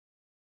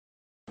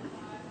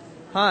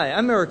Hi,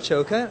 I'm Eric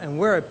Choka, and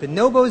we're at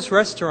Bonobo's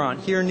Restaurant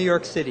here in New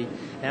York City.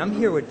 And I'm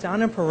here with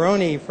Donna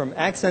Peroni from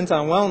Accent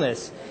on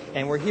Wellness.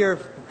 And we're here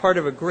part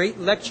of a great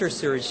lecture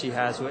series she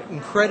has with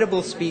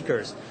incredible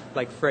speakers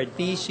like Fred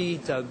Beachy,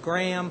 Doug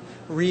Graham,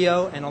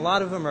 Rio, and a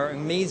lot of them are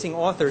amazing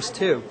authors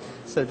too.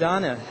 So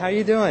Donna, how are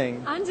you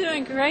doing? I'm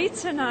doing great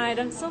tonight.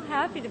 I'm so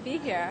happy to be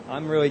here.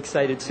 I'm really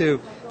excited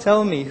too.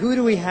 Tell me, who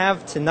do we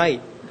have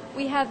tonight?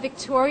 We have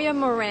Victoria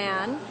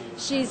Moran.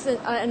 She's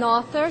an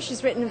author.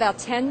 She's written about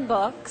 10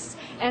 books,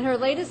 and her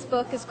latest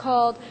book is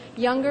called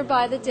Younger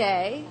by the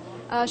Day.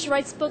 She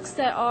writes books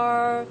that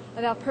are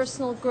about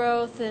personal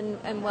growth and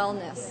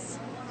wellness.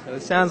 So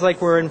it sounds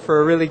like we're in for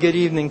a really good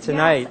evening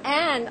tonight.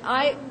 Yes,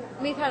 and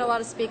we've had a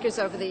lot of speakers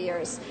over the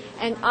years,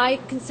 and I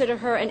consider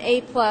her an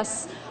A+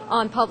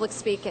 on public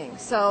speaking.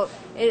 So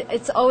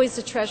it's always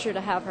a treasure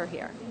to have her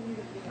here.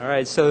 All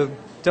right, so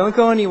don't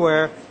go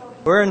anywhere.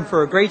 We're in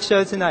for a great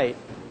show tonight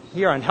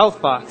here on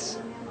HealthBox.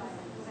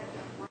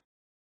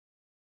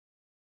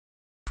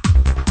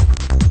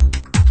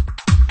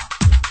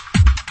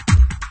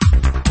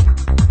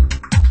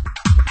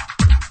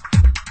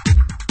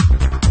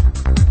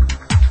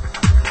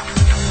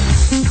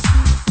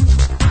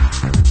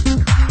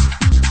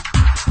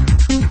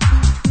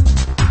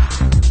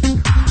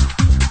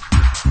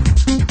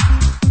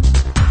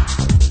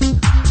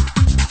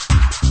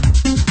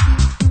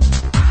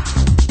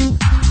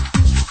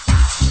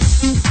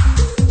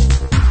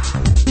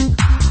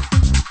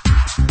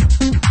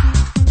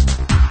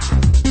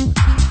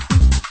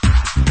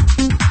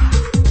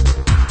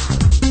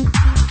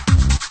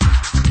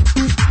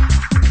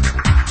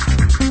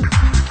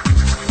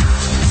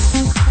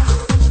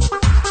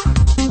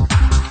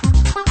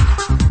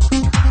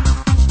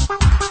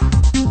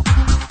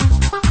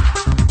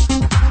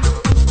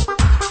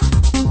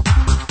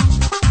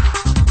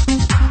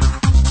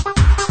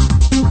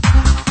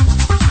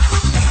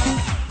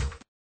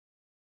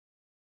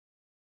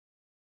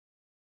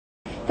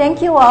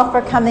 Thank you all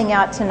for coming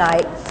out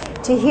tonight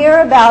to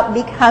hear about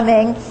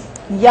becoming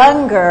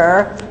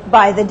younger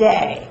by the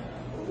day.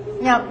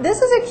 Now,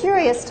 this is a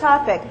curious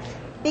topic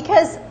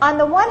because on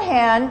the one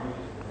hand,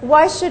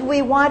 why should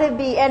we want to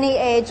be any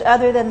age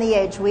other than the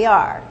age we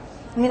are?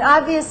 I mean,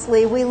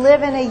 obviously, we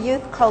live in a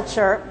youth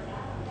culture,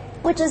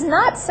 which is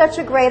not such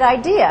a great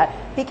idea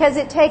because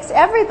it takes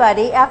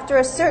everybody after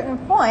a certain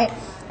point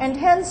and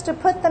tends to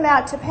put them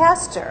out to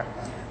pasture.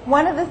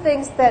 One of the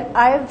things that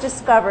I've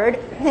discovered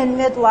in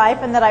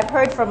midlife and that I've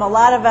heard from a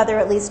lot of other,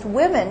 at least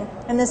women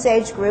in this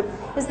age group,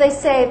 is they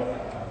say,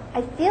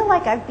 I feel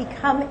like I've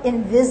become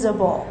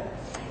invisible.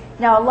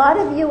 Now, a lot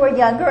of you are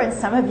younger and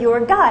some of you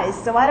are guys,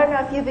 so I don't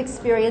know if you've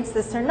experienced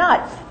this or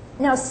not.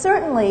 Now,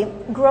 certainly,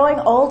 growing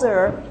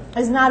older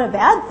is not a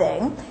bad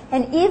thing,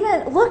 and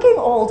even looking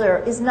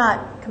older is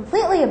not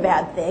completely a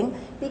bad thing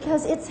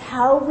because it's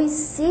how we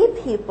see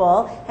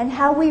people and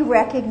how we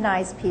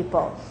recognize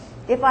people.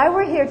 If I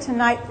were here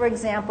tonight, for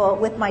example,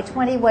 with my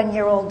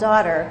 21-year-old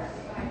daughter,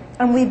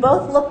 and we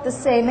both looked the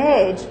same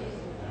age,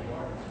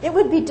 it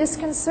would be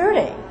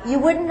disconcerting. You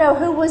wouldn't know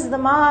who was the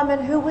mom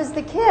and who was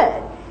the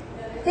kid.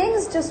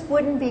 Things just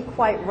wouldn't be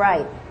quite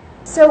right.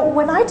 So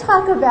when I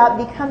talk about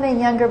becoming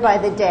younger by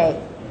the day,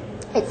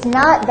 it's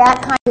not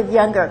that kind of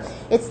younger.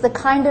 It's the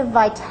kind of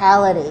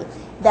vitality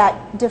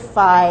that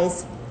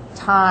defies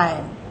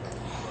time.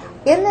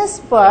 In this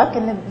book,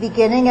 in the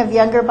beginning of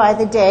Younger by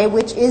the Day,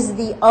 which is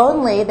the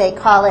only, they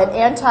call it,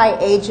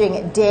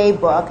 anti-aging day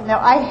book. Now,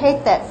 I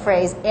hate that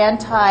phrase,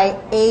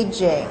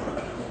 anti-aging.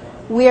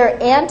 We're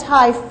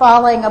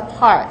anti-falling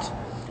apart,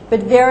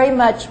 but very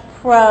much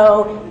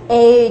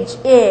pro-aging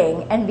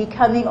and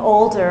becoming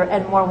older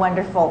and more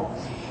wonderful.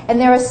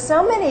 And there are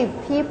so many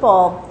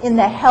people in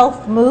the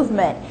health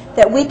movement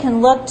that we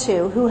can look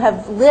to who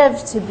have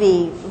lived to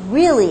be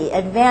really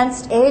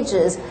advanced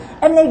ages,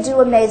 and they do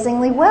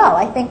amazingly well.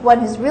 I think one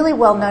who's really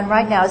well known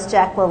right now is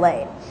Jack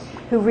LaLanne,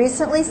 who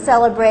recently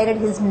celebrated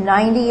his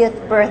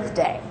 90th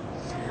birthday.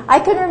 I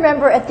can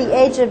remember at the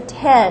age of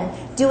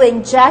 10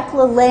 doing Jack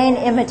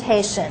LaLanne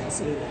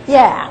imitations.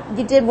 Yeah,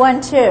 you did one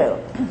too.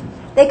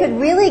 They could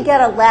really get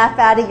a laugh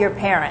out of your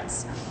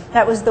parents.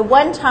 That was the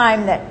one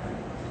time that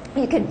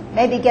you could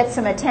maybe get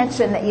some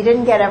attention that you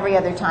didn't get every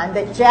other time.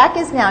 But Jack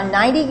is now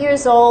 90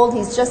 years old.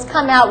 He's just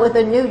come out with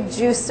a new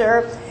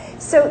juicer.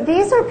 So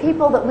these are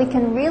people that we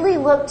can really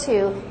look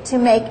to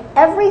make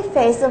every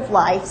phase of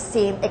life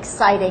seem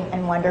exciting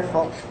and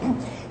wonderful.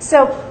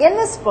 So in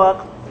this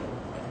book,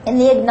 in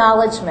the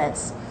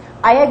acknowledgments,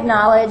 I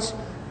acknowledge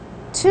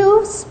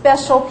two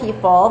special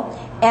people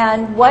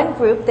and one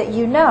group that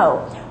you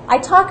know. I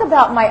talk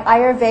about my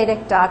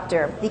Ayurvedic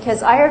doctor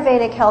because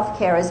Ayurvedic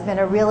healthcare has been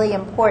a really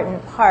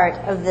important part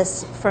of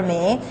this for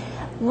me.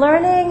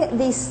 Learning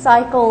the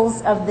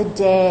cycles of the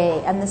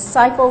day and the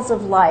cycles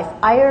of life.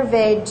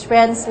 Ayurveda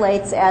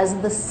translates as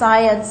the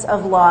science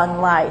of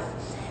long life.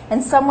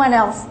 And someone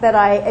else that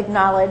I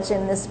acknowledge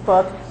in this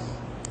book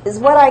is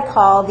what I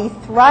call the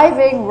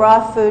thriving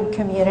raw food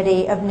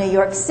community of New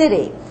York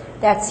City.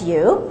 That's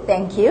you.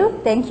 Thank you.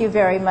 Thank you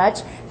very much.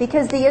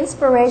 Because the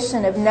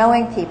inspiration of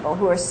knowing people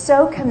who are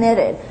so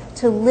committed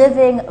to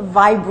living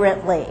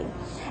vibrantly.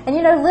 And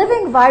you know,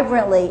 living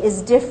vibrantly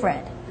is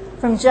different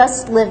from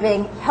just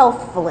living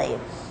healthfully.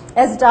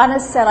 As Donna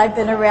said, I've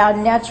been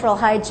around natural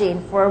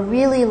hygiene for a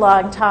really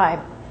long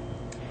time.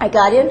 I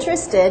got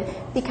interested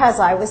because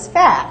I was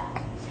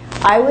fat.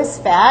 I was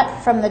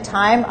fat from the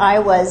time I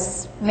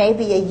was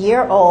maybe a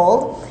year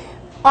old,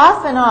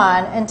 off and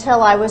on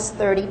until I was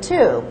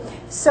 32.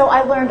 So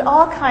I learned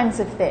all kinds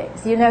of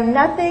things. You know,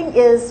 nothing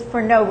is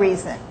for no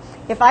reason.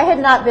 If I had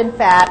not been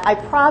fat, I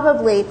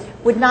probably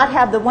would not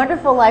have the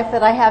wonderful life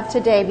that I have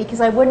today because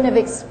I wouldn't have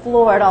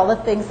explored all the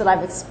things that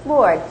I've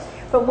explored.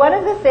 But one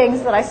of the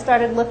things that I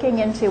started looking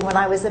into when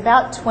I was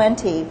about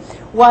 20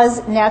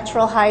 was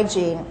natural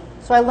hygiene.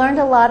 So I learned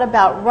a lot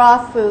about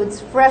raw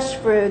foods, fresh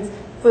foods,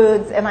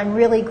 and I'm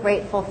really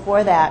grateful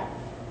for that.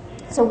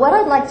 So what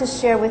I'd like to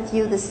share with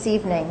you this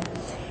evening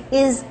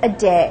is a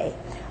day.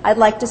 I'd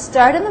like to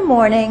start in the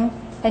morning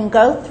and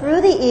go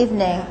through the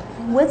evening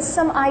with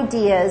some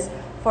ideas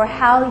for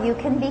how you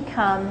can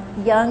become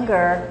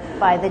younger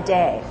by the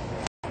day.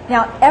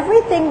 Now,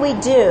 everything we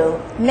do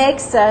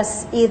makes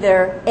us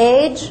either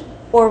age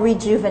or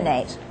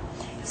rejuvenate.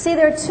 See,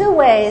 there are two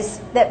ways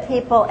that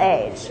people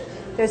age.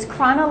 There's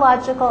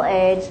chronological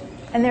age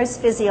and there's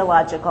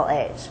physiological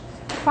age.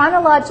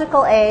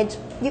 Chronological age,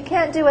 you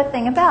can't do a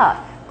thing about.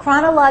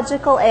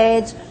 Chronological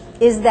age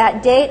is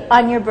that date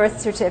on your birth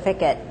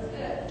certificate.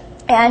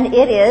 And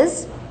it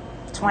is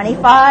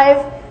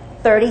 25,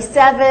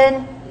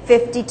 37,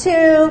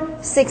 52,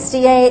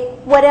 68,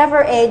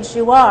 whatever age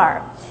you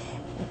are.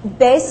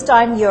 Based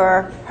on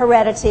your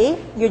heredity,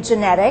 your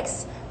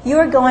genetics,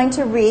 you're going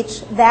to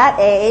reach that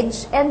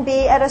age and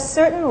be at a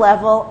certain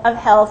level of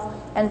health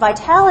and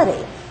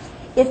vitality.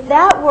 If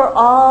that were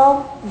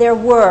all there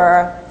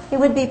were, it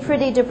would be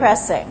pretty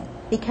depressing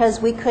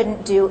because we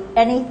couldn't do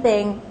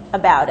anything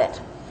about it.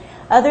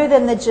 Other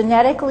than the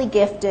genetically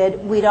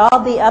gifted, we'd all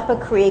be up a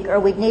creek, or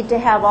we'd need to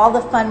have all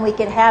the fun we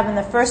could have in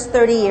the first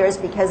 30 years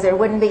because there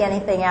wouldn't be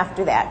anything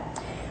after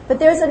that. But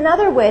there's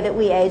another way that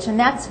we age, and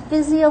that's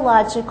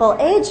physiological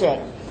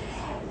aging.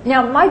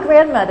 Now, my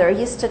grandmother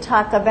used to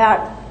talk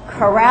about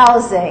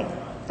carousing.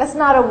 That's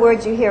not a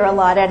word you hear a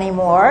lot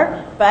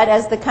anymore, but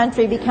as the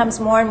country becomes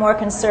more and more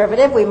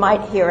conservative, we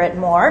might hear it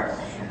more.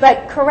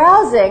 But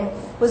carousing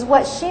was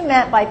what she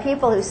meant by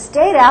people who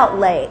stayed out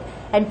late,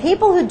 and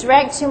people who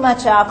drank too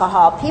much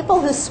alcohol,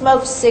 people who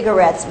smoked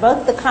cigarettes,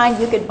 both the kind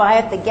you could buy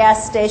at the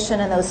gas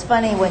station and those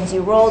funny ones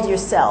you rolled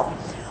yourself.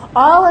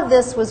 All of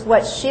this was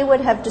what she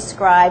would have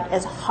described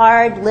as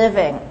hard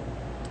living.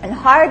 And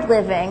hard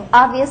living,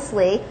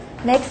 obviously,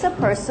 makes a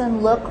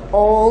person look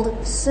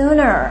old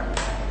sooner.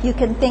 You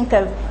can think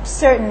of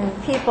certain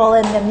people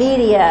in the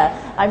media.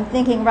 I'm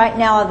thinking right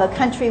now of a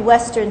country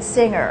western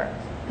singer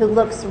who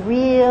looks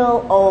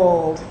real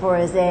old for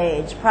his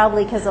age,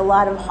 probably because a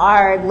lot of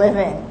hard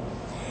living.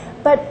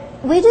 But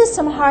we do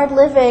some hard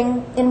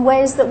living in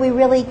ways that we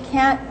really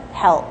can't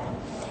help.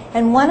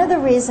 And one of the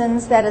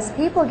reasons that as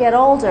people get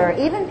older,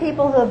 even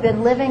people who have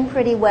been living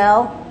pretty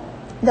well,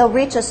 they'll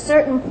reach a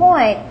certain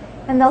point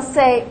and they'll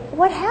say,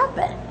 "What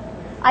happened?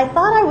 I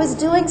thought I was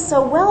doing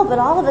so well, but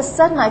all of a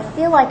sudden I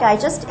feel like I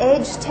just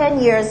aged 10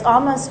 years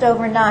almost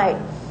overnight."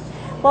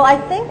 Well, I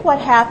think what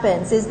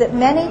happens is that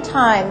many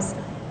times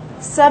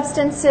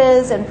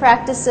substances and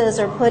practices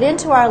are put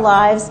into our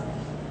lives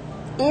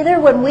either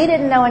when we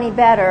didn't know any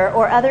better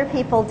or other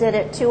people did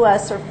it to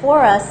us or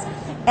for us,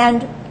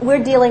 and we're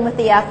dealing with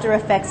the after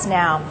effects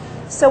now.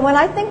 So when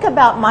I think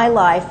about my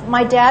life,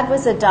 my dad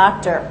was a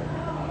doctor,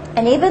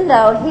 and even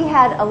though he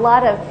had a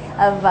lot of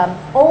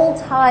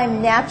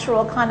old-time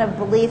natural kind of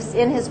beliefs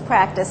in his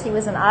practice, he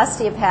was an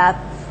osteopath,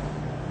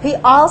 he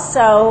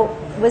also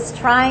was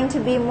trying to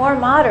be more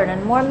modern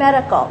and more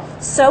medical.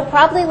 So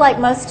probably like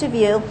most of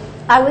you,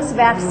 I was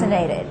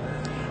vaccinated.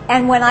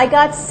 And when I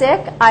got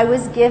sick, I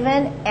was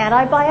given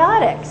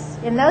antibiotics.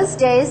 In those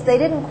days, they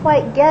didn't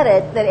quite get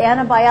it that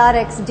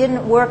antibiotics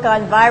didn't work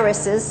on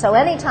viruses, so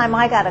anytime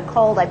I got a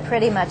cold, I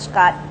pretty much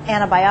got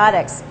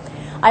antibiotics.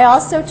 I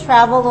also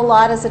traveled a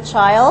lot as a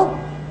child.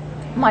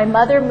 My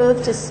mother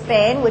moved to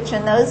Spain, which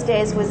in those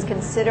days was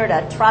considered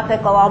a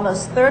tropical,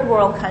 almost third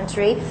world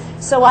country.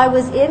 So I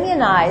was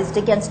immunized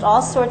against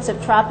all sorts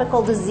of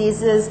tropical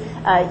diseases,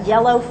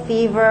 yellow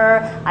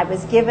fever. I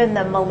was given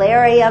the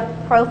malaria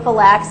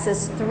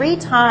prophylaxis 3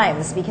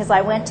 times because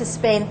I went to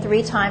Spain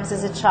 3 times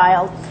as a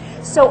child.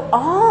 So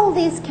all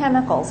these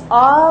chemicals,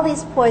 all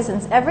these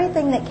poisons,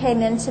 everything that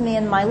came into me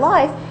in my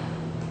life,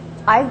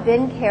 I've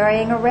been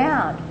carrying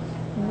around.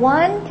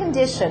 One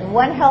condition,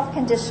 one health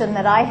condition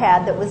that I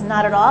had that was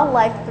not at all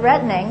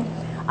life-threatening,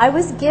 I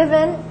was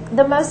given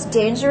the most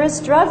dangerous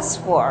drugs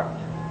for.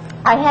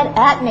 I had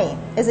acne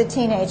as a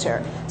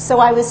teenager, so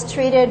I was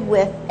treated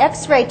with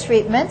X-ray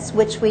treatments,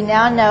 which we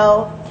now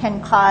know can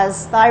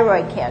cause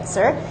thyroid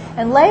cancer,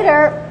 and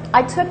later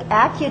I took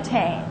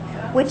Accutane,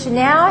 which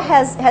now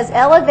has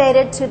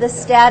elevated to the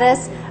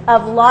status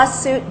of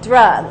lawsuit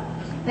drug.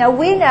 Now,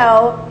 we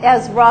know,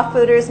 as raw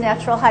fooders,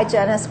 natural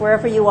hygienists,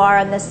 wherever you are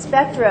on this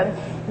spectrum,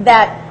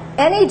 that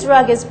any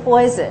drug is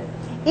poison.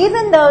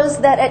 Even those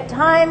that at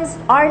times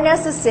are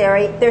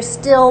necessary, they're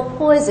still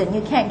poison.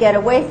 You can't get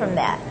away from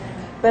that.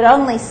 But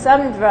only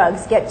some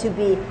drugs get to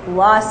be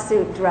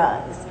lawsuit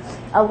drugs.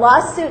 A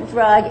lawsuit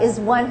drug is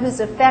one whose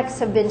effects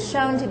have been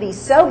shown to be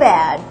so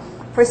bad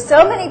for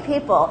so many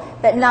people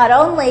that not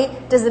only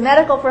does the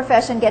medical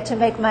profession get to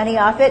make money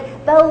off it,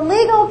 the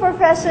legal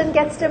profession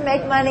gets to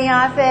make money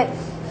off it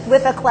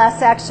with a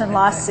class action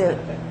lawsuit.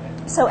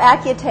 So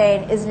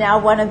Accutane is now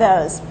one of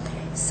those.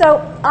 So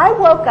I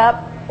woke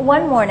up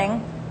one morning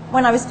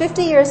when I was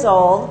 50 years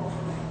old,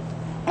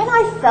 and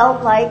I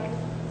felt like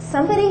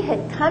somebody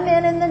had come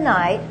in the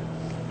night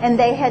and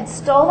they had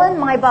stolen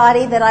my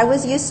body that I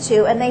was used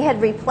to and they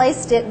had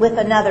replaced it with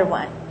another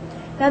one.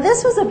 Now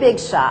this was a big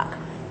shock,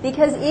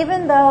 because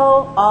even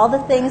though all the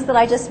things that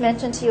I just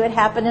mentioned to you had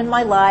happened in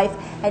my life,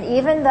 and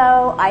even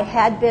though I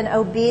had been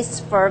obese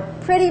for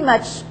pretty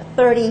much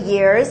 30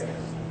 years,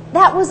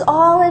 that was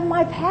all in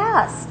my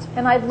past.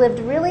 And I'd lived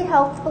really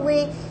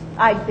healthfully.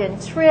 I'd been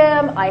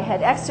trim, I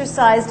had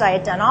exercised, I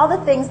had done all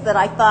the things that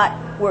I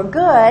thought were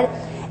good,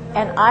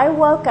 and I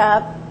woke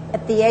up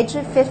at the age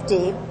of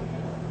 50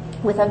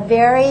 with a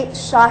very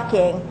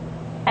shocking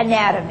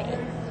anatomy.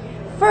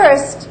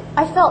 First,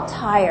 I felt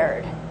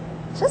tired,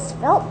 just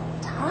felt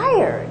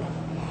tired.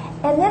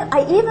 And then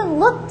I even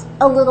looked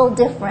a little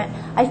different.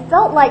 I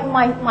felt like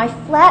my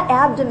flat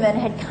abdomen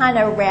had kind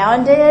of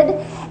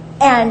rounded,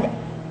 and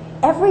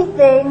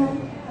everything,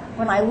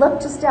 when I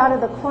looked just out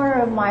of the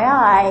corner of my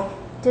eye,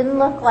 didn't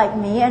look like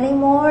me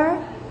anymore.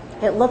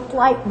 It looked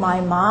like my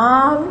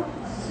mom.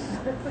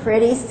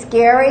 Pretty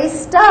scary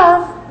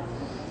stuff.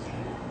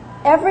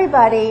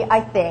 Everybody, I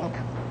think,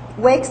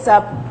 wakes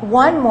up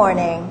one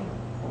morning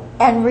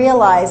and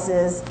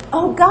realizes,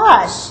 oh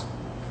gosh,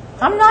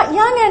 I'm not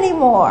young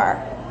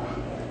anymore.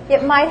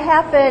 It might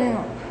happen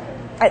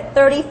at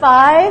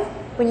 35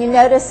 when you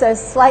notice a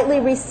slightly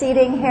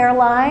receding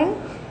hairline.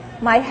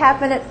 Might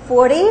happen at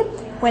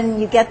 40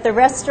 when you get the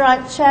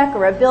restaurant check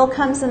or a bill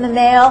comes in the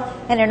mail,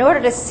 and in order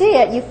to see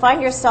it, you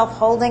find yourself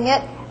holding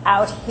it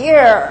out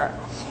here.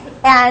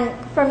 And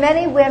for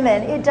many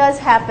women, it does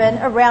happen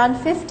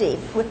around 50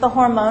 with the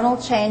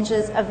hormonal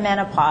changes of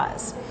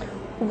menopause.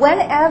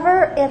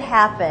 Whenever it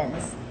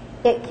happens,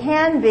 it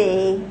can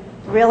be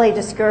really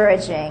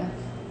discouraging,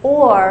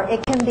 or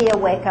it can be a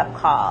wake-up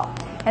call.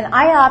 And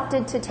I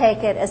opted to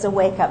take it as a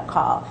wake-up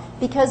call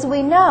because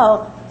we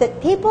know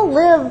that people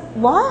live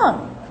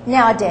long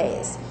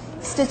nowadays.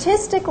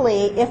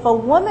 Statistically, if a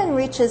woman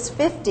reaches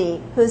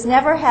 50 who's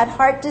never had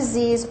heart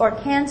disease or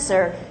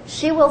cancer,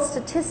 she will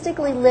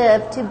statistically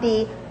live to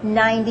be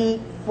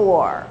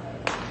 94.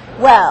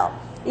 Well,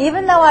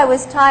 even though I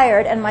was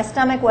tired and my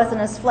stomach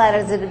wasn't as flat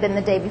as it had been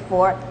the day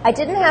before, I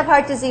didn't have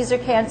heart disease or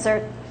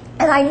cancer,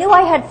 and I knew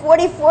I had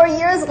 44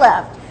 years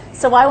left.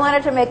 So I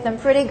wanted to make them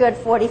pretty good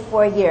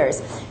 44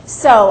 years.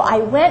 So I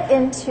went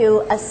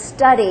into a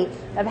study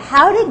of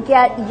how to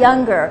get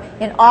younger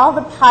in all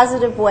the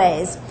positive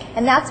ways.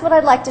 And that's what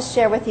I'd like to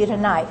share with you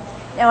tonight.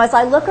 Now, as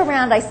I look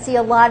around, I see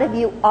a lot of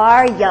you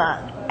are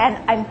young. And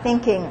I'm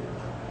thinking,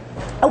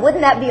 oh,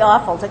 wouldn't that be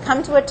awful to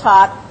come to a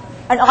talk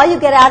and all you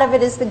get out of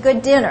it is the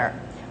good dinner?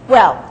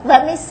 Well,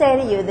 let me say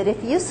to you that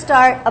if you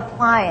start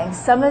applying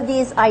some of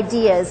these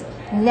ideas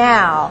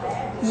now,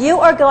 you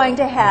are going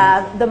to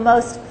have the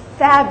most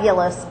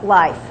fabulous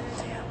life.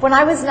 When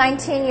I was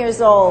 19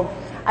 years old,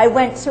 I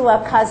went to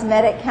a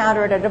cosmetic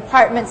counter at a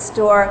department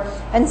store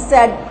and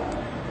said,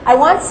 I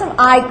want some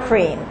eye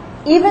cream,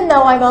 even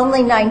though I'm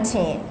only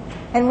 19.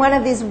 And one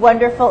of these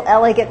wonderful,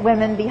 elegant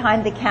women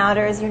behind the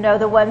counters, you know,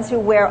 the ones who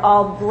wear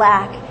all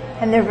black,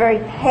 and they're very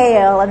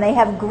pale, and they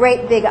have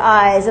great big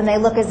eyes, and they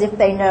look as if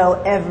they know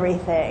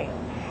everything.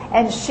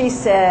 And she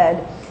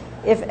said,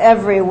 if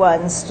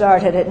everyone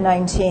started at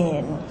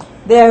 19,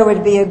 there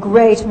would be a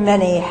great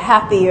many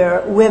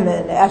happier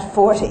women at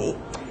 40.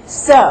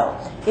 So,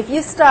 if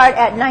you start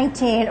at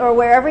 19 or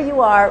wherever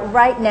you are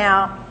right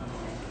now,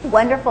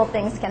 wonderful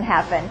things can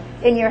happen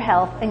in your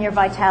health and your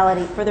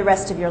vitality for the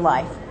rest of your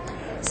life.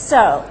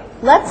 So,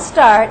 let's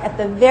start at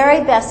the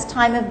very best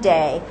time of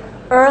day,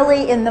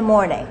 early in the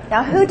morning.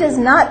 Now, who does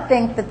not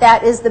think that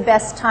that is the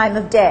best time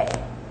of day?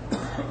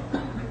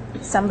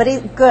 Somebody?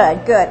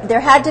 Good, good.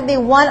 There had to be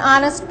one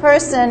honest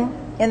person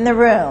in the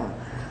room.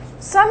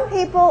 Some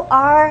people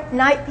are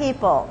night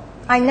people.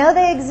 I know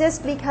they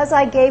exist because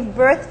I gave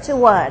birth to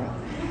one.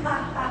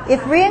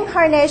 If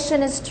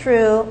reincarnation is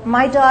true,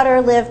 my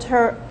daughter lived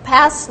her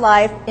past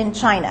life in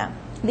China,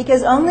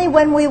 because only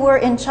when we were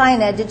in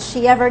China did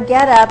she ever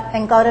get up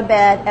and go to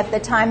bed at the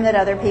time that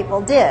other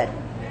people did.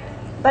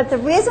 But the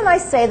reason I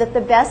say that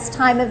the best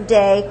time of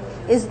day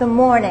is the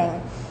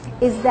morning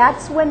is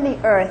that's when the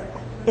earth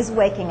is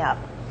waking up.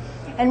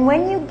 And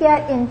when you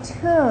get in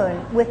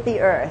tune with the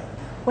earth,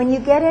 when you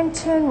get in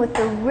tune with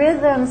the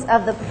rhythms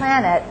of the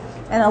planet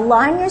and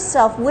align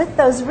yourself with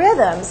those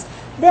rhythms,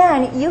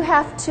 then you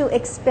have to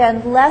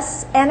expend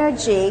less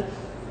energy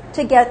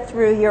to get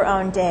through your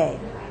own day.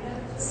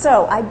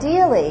 So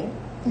ideally,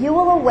 you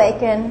will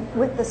awaken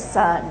with the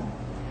sun.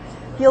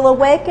 You'll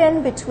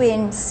awaken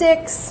between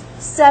 6,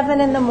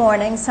 7 in the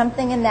morning,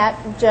 something in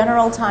that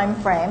general time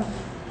frame,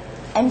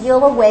 and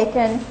you'll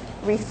awaken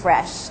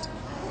refreshed.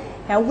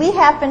 Now, we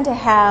happen to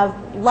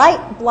have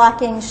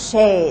light-blocking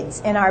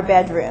shades in our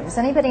bedrooms.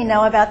 Anybody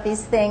know about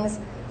these things?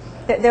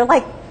 They're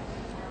like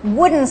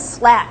wooden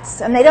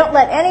slats, and they don't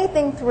let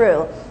anything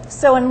through.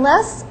 So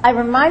unless I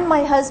remind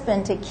my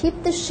husband to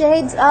keep the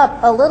shades up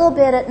a little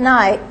bit at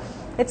night,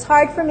 it's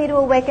hard for me to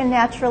awaken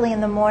naturally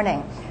in the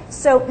morning.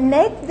 So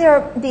make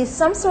there be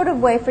some sort of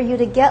way for you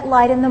to get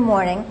light in the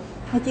morning.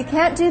 If you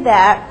can't do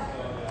that,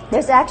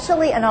 there's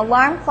actually an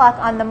alarm clock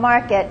on the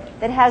market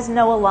that has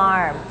no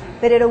alarm,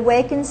 but it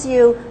awakens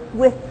you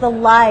with the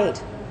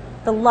light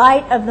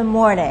of the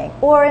morning,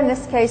 or in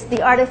this case,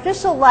 the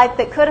artificial light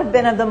that could have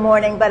been of the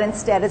morning, but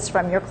instead it's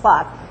from your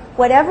clock.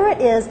 Whatever it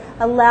is,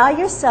 allow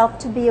yourself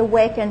to be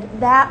awakened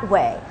that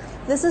way.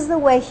 This is the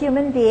way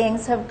human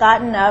beings have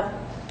gotten up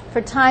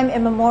for time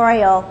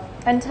immemorial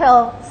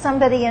until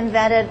somebody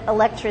invented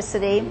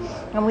electricity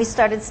and we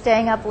started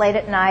staying up late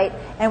at night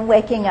and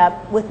waking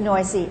up with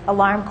noisy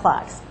alarm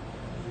clocks.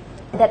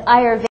 That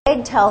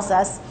Ayurveda tells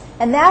us,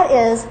 and that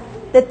is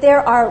that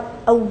there are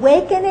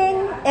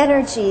awakening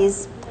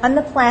energies on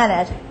the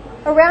planet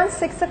around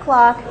 6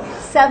 o'clock,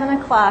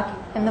 7 o'clock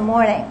in the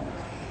morning.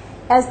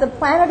 As the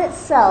planet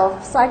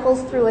itself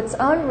cycles through its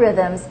own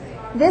rhythms,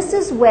 this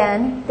is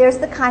when there's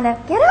the kind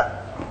of get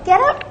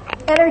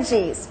up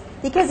energies.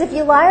 Because if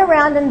you lie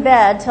around in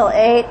bed till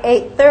 8,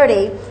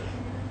 8:30,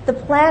 the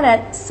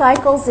planet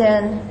cycles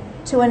in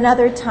to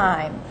another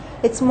time.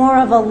 It's more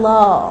of a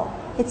lull.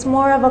 It's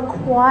more of a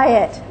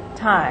quiet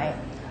time.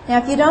 Now,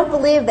 if you don't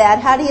believe that,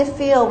 how do you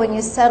feel when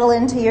you settle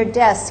into your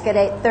desk at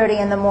 8:30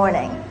 in the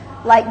morning?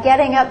 Like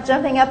getting up,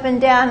 jumping up and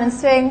down and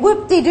saying,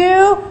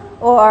 whoop-de-doo,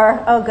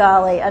 or, oh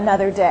golly,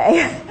 another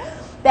day.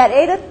 That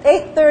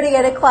 8:30,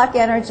 8 o'clock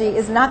energy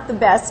is not the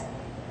best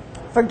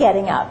for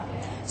getting up.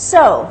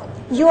 So,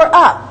 you're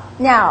up.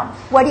 Now,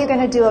 what are you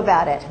going to do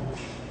about it?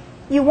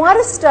 You want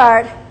to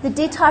start the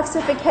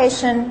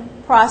detoxification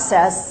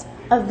process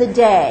of the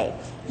day.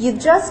 You've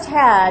just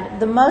had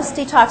the most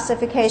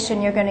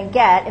detoxification you're going to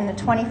get in the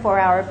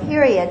 24-hour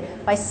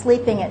period by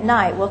sleeping at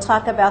night. We'll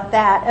talk about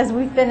that as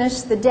we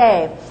finish the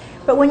day.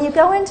 But when you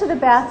go into the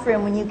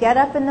bathroom, when you get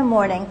up in the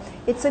morning,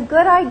 it's a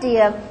good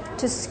idea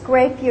to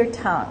scrape your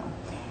tongue.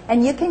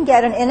 And you can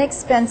get an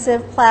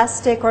inexpensive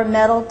plastic or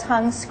metal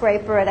tongue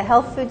scraper at a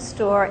health food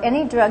store,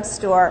 any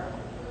drugstore,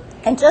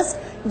 and just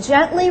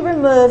gently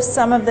remove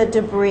some of the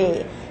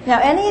debris. Now,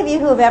 any of you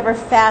who have ever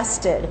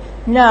fasted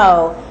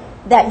know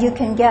that you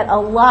can get a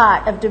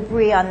lot of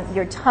debris on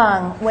your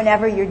tongue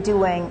whenever you're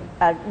doing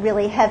a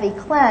really heavy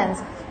cleanse.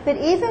 But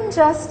even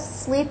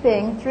just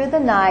sleeping through the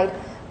night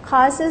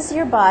causes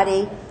your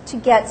body to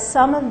get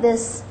some of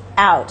this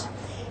out.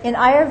 In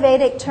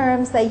Ayurvedic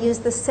terms, they use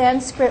the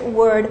Sanskrit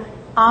word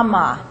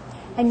ama.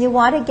 And you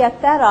want to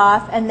get that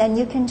off, and then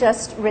you can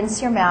just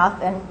rinse your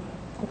mouth and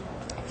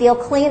feel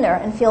cleaner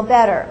and feel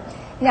better.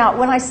 Now,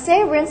 when I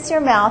say rinse your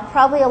mouth,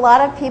 probably a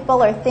lot of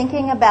people are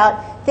thinking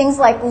about things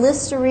like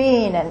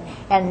Listerine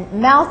and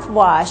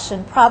mouthwash,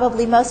 and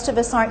probably most of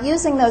us aren't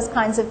using those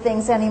kinds of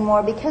things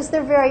anymore because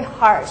they're very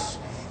harsh.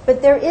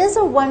 But there is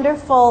a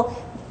wonderful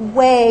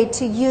way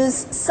to use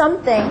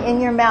something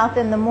in your mouth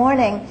in the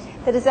morning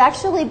that has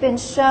actually been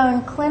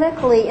shown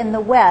clinically in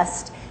the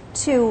West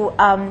to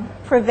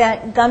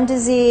prevent gum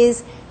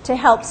disease, to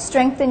help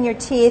strengthen your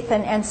teeth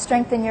and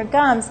strengthen your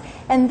gums.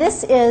 And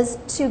this is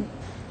to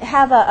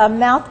have a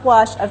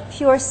mouthwash of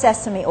pure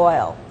sesame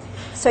oil.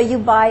 So you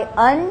buy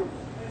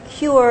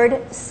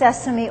uncured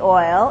sesame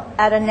oil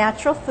at a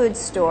natural food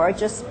store,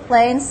 just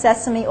plain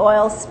sesame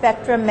oil.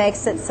 Spectrum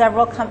makes it,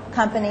 several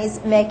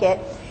companies make it.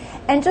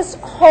 And just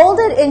hold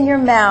it in your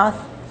mouth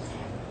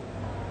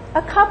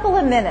a couple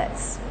of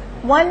minutes.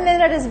 1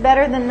 minute is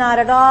better than not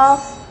at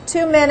all.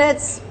 2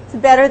 minutes is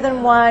better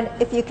than 1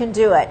 if you can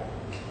do it.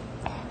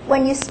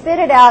 When you spit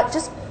it out,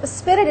 just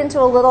spit it into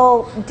a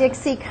little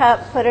Dixie cup,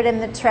 put it in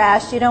the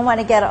trash. You don't want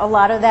to get a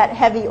lot of that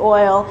heavy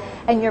oil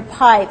in your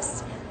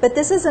pipes. But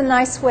this is a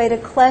nice way to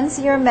cleanse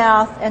your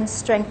mouth and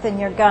strengthen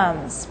your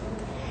gums.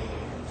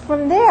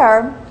 From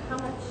there,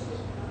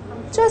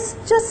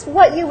 just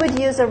what you would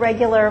use a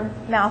regular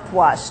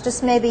mouthwash,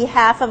 just maybe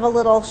half of a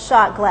little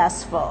shot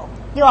glass full.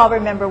 You all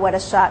remember what a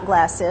shot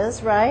glass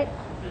is, right?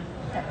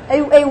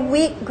 A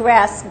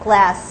wheatgrass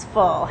glass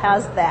full.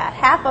 How's that?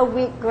 Half a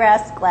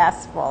wheatgrass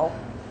glass full.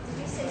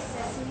 Did you say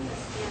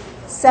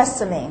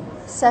sesame?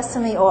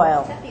 Sesame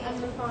oil. Is that the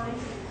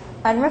unrefined?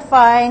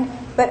 Unrefined,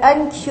 but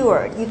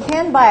uncured. You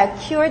can buy a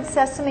cured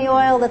sesame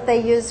oil that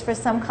they use for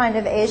some kind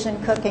of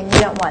Asian cooking. You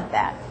don't want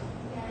that.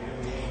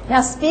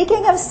 Now,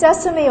 speaking of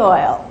sesame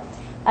oil,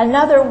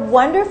 another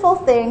wonderful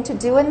thing to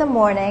do in the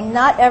morning,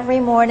 not every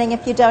morning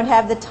if you don't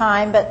have the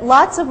time, but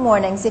lots of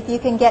mornings if you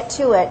can get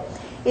to it,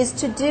 is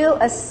to do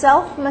a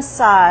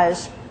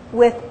self-massage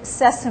with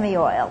sesame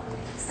oil.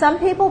 Some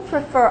people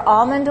prefer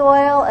almond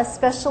oil,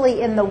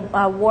 especially in the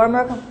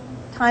warmer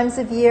times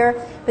of year,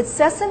 but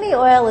sesame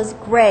oil is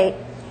great.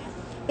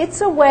 It's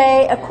a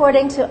way,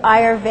 according to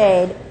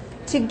Ayurveda,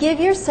 to give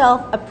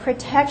yourself a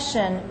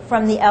protection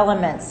from the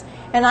elements.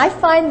 And I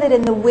find that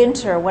in the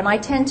winter, when I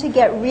tend to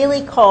get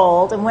really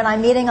cold, and when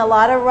I'm eating a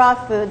lot of raw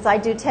foods, I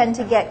do tend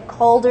to get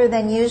colder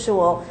than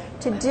usual.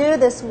 To do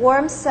this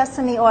warm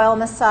sesame oil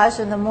massage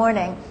in the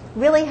morning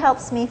really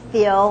helps me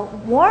feel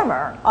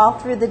warmer all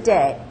through the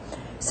day.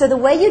 So the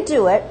way you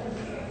do it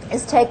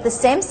is take the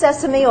same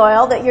sesame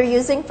oil that you're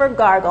using for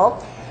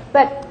gargle,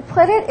 but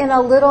put it in a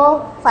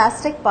little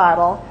plastic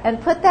bottle and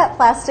put that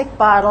plastic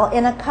bottle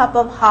in a cup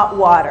of hot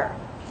water.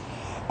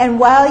 And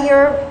while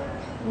you're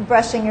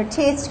brushing your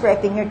teeth,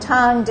 scraping your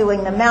tongue,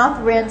 doing the mouth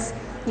rinse,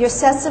 your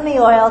sesame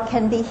oil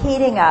can be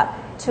heating up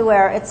to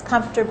where it's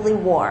comfortably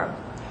warm.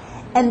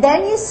 And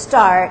then you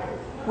start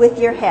with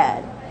your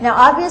head. Now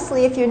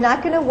obviously if you're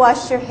not going to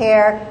wash your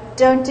hair,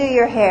 don't do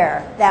your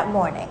hair that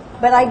morning.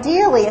 But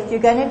ideally if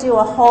you're going to do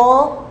a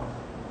whole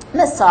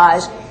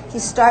massage, you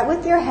start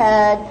with your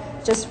head,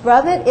 just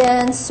rub it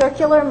in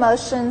circular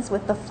motions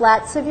with the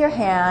flats of your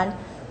hand.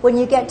 When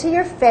you get to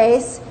your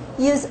face,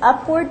 use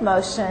upward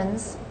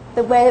motions,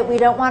 the way that we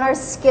don't want our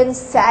skin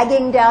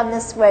sagging down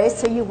this way,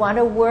 so you want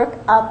to work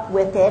up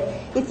with it.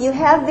 If you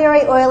have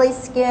very oily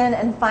skin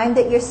and find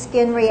that your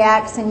skin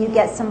reacts and you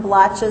get some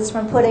blotches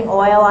from putting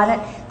oil on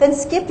it, then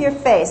skip your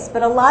face.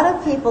 But a lot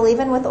of people,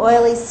 even with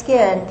oily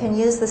skin, can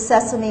use the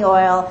sesame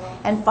oil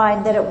and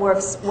find that it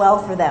works well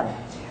for them.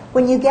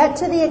 When you get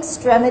to the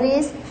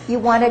extremities, you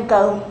want to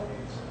go,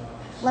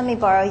 let me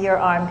borrow your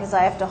arm because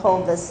I have to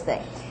hold this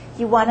thing.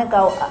 You want to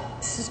go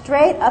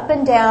straight up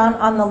and down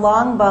on the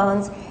long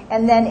bones,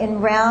 and then in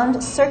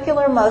round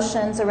circular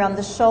motions around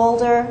the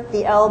shoulder,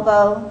 the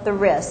elbow, the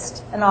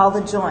wrist, and all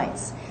the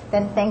joints.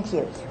 Then thank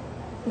you.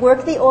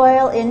 Work the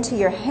oil into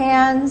your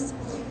hands.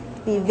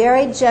 Be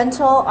very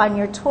gentle on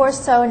your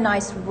torso,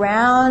 nice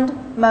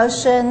round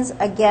motions.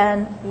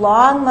 Again,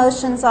 long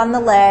motions on the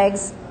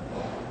legs,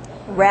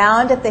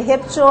 round at the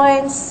hip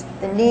joints,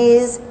 the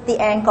knees,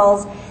 the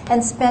ankles,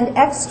 and spend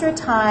extra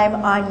time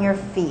on your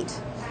feet.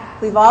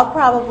 We've all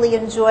probably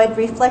enjoyed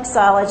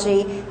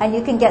reflexology, and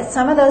you can get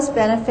some of those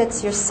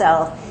benefits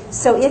yourself.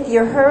 So if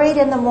you're hurried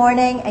in the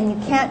morning and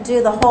you can't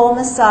do the whole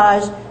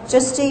massage,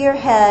 just do your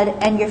head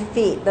and your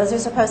feet. Those are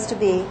supposed to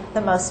be the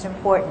most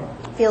important.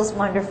 Feels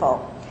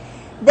wonderful.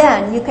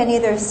 Then you can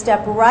either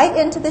step right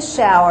into the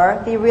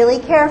shower. Be really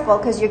careful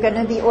because you're going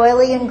to be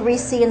oily and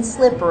greasy and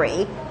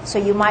slippery. So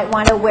you might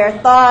want to wear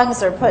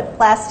thongs or put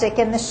plastic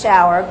in the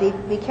shower.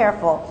 Be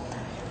careful.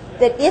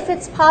 That if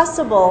it's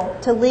possible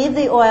to leave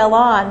the oil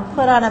on,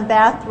 put on a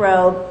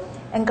bathrobe,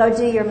 and go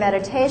do your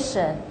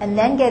meditation, and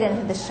then get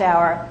into the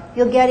shower,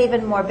 you'll get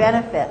even more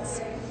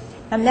benefits.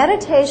 Now,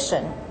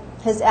 meditation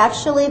has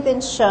actually been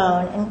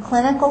shown in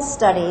clinical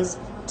studies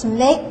to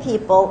make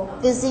people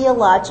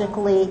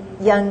physiologically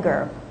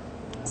younger.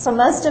 It's the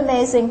most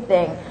amazing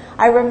thing.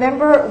 I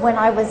remember when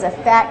I was a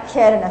fat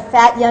kid and a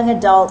fat young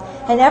adult,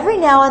 and every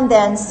now and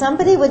then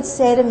somebody would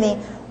say to me,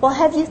 well,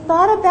 have you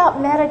thought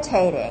about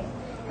meditating?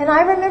 And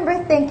I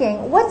remember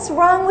thinking, what's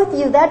wrong with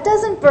you? That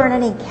doesn't burn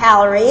any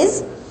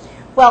calories.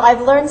 Well,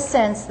 I've learned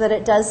since that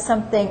it does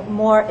something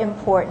more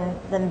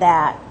important than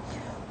that.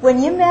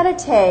 When you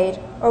meditate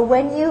or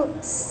when you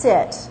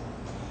sit,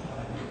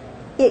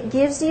 it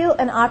gives you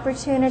an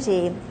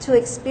opportunity to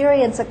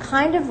experience a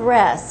kind of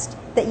rest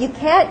that you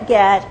can't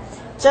get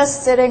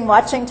just sitting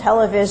watching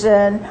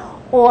television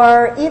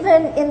or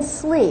even in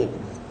sleep,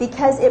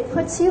 because it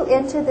puts you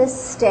into this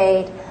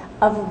state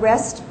of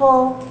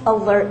restful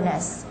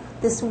alertness.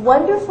 This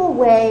wonderful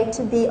way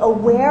to be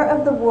aware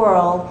of the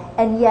world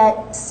and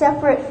yet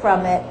separate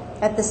from it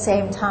at the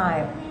same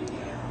time.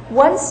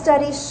 One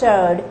study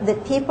showed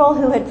that people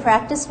who had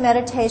practiced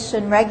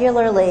meditation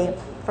regularly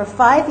for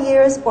 5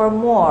 years or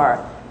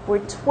more were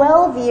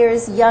 12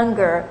 years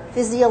younger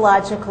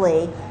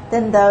physiologically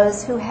than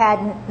those who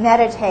hadn't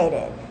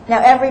meditated. Now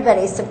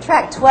everybody,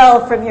 subtract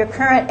 12 from your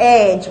current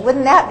age.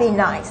 Wouldn't that be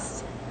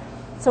nice?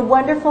 It's a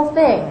wonderful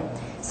thing.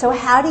 So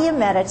how do you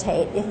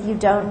meditate if you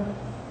don't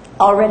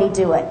already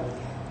do it?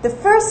 The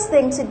first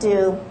thing to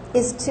do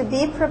is to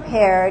be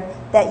prepared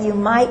that you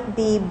might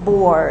be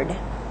bored.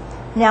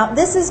 Now,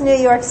 this is New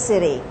York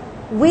City.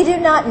 We do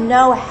not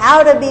know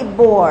how to be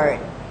bored.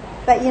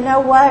 But you know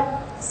what?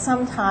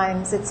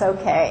 Sometimes it's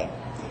okay.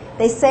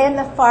 They say in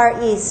the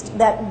Far East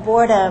that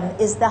boredom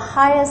is the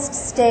highest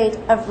state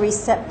of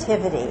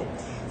receptivity.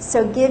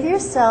 So give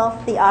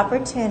yourself the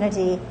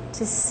opportunity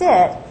to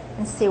sit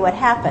and see what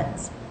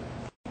happens.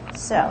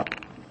 So,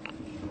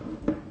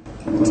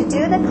 to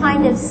do the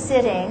kind of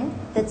sitting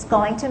that's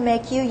going to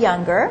make you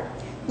younger,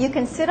 you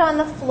can sit on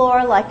the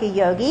floor like a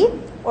yogi,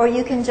 or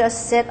you can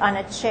just sit on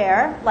a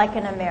chair like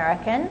an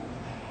American.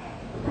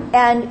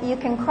 And you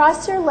can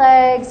cross your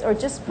legs or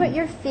just put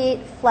your feet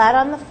flat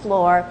on the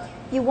floor.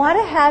 You want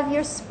to have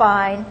your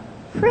spine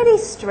pretty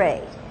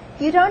straight.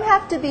 You don't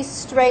have to be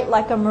straight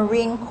like a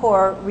Marine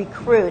Corps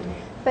recruit,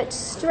 but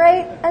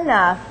straight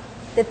enough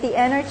that the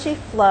energy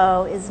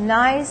flow is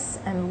nice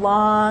and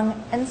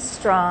long and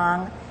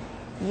strong.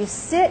 You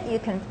sit, you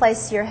can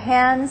place your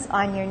hands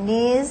on your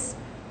knees,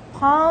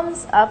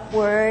 palms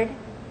upward,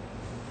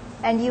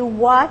 and you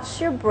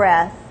watch your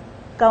breath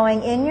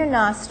going in your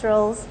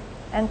nostrils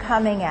and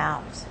coming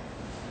out.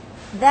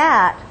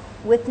 That,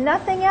 with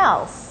nothing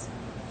else,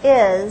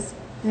 is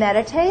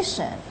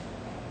meditation.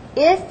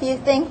 If you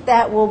think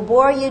that will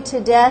bore you to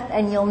death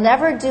and you'll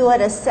never do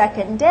it a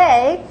second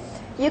day,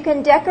 you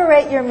can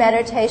decorate your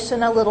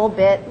meditation a little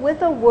bit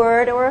with a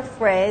word or a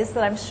phrase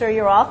that I'm sure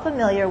you're all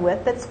familiar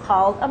with that's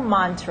called a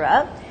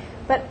mantra.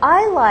 But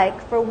I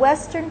like for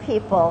Western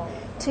people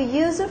to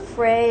use a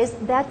phrase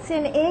that's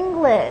in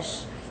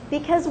English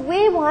because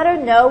we want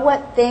to know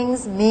what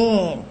things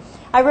mean.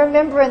 I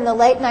remember in the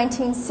late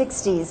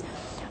 1960s,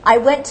 I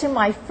went to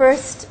my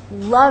first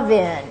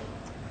love-in.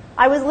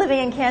 I was living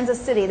in Kansas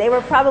City. They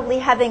were probably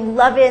having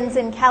love-ins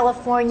in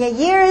California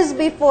years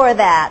before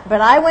that.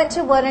 But I went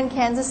to one in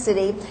Kansas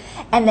City,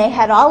 and they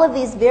had all of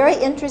these very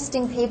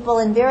interesting people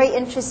in very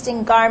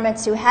interesting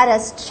garments who had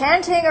us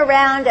chanting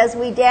around as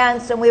we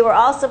danced, and we were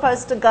all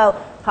supposed to go,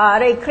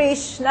 Hare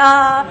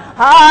Krishna,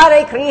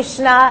 Hare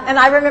Krishna. And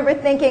I remember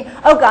thinking,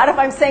 oh God, if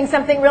I'm saying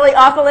something really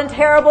awful and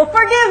terrible,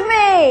 forgive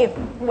me.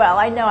 Well,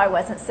 I know I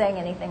wasn't saying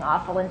anything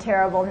awful and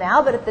terrible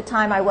now, but at the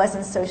time I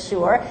wasn't so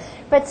sure.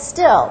 But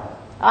still,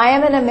 I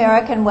am an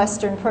American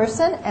Western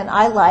person, and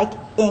I like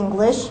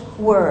English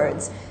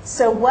words.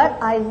 So what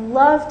I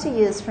love to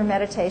use for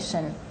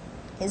meditation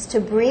is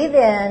to breathe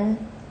in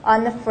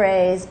on the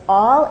phrase,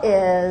 all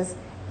is,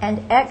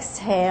 and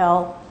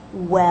exhale,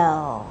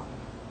 well.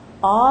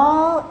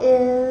 All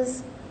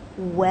is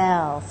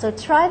well. So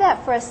try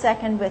that for a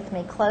second with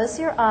me. Close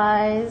your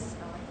eyes.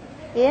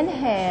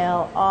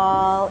 Inhale,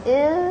 all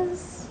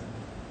is.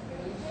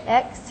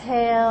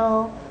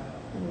 Exhale,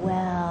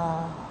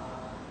 well.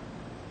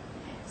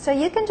 So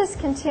you can just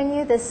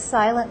continue this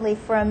silently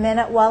for a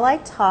minute while I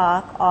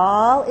talk.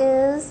 All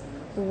is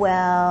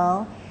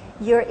well.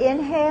 You're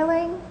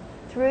inhaling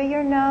through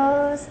your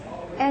nose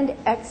and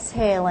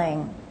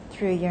exhaling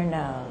through your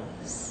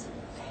nose.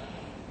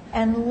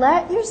 And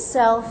let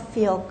yourself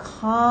feel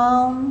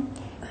calm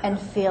and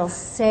feel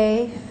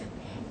safe.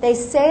 They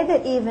say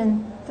that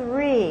even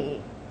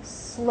 3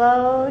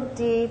 slow,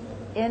 deep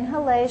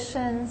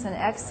inhalations and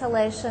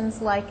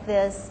exhalations like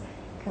this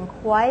can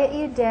quiet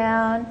you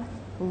down,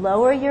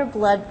 lower your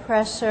blood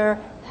pressure,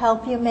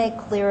 help you make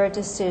clearer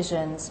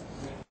decisions.